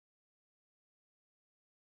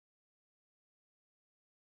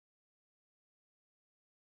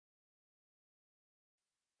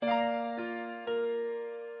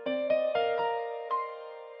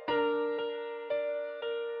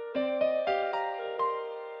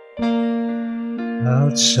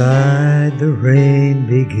Outside the rain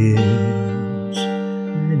begins,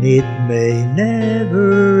 and it may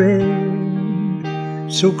never end.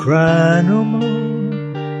 So cry no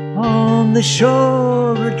more on the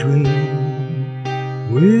shore a dream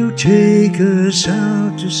will take us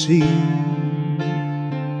out to sea.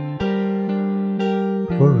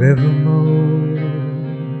 Forevermore,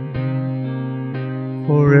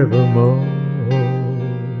 forevermore.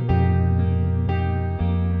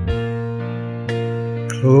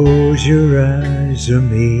 Close your eyes to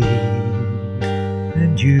me,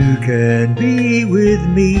 and you can be with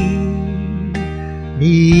me.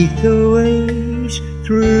 Neath the waves,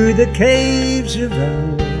 through the caves of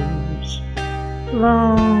ours,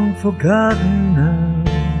 long forgotten now.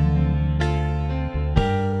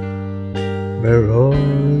 We're all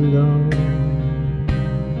alone,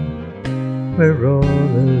 we're all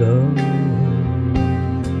alone.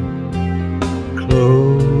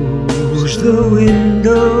 Close the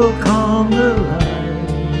window, calm the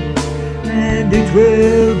light, and it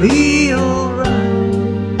will be alright.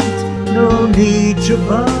 No need to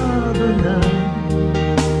bother now.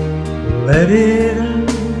 Let it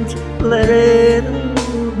out, let it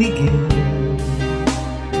all begin.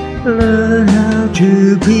 Learn how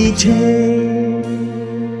to pretend.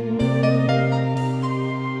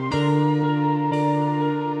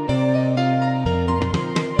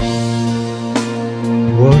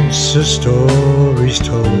 Once a story's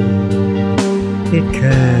told, it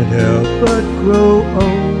can't help but grow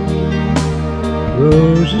old.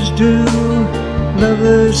 Roses do,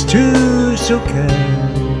 lovers too, so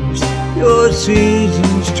cast your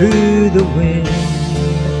seasons to the wind,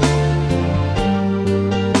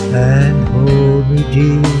 and hold me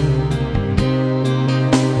dear,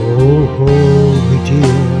 oh hold me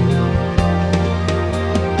dear.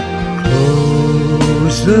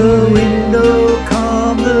 Close the window,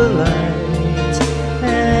 calm the light,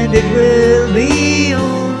 and it will be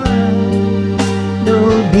alright. No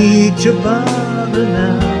need to bother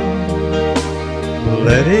now.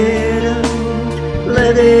 Let it out,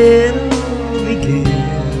 let it all begin.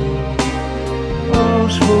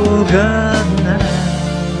 All's forgotten now.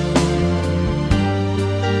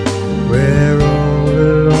 We're all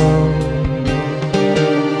alone,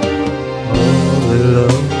 all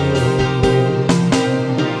alone.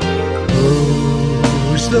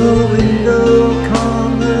 Close the window,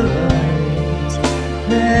 calm the light,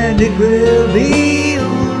 and it will be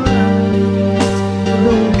alright.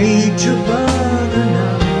 No need to bother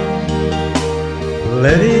now.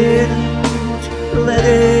 Let it out, let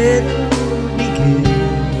it all begin.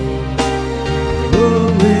 Throw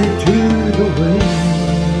it to the wind.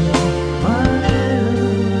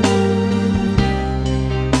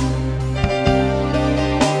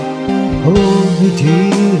 Hold me dear.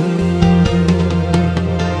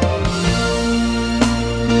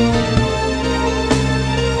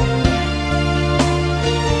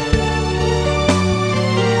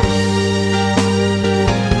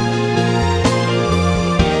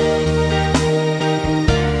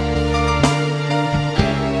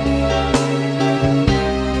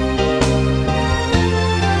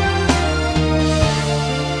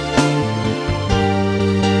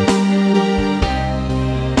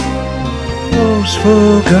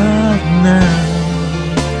 Forgotten now.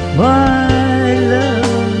 Why?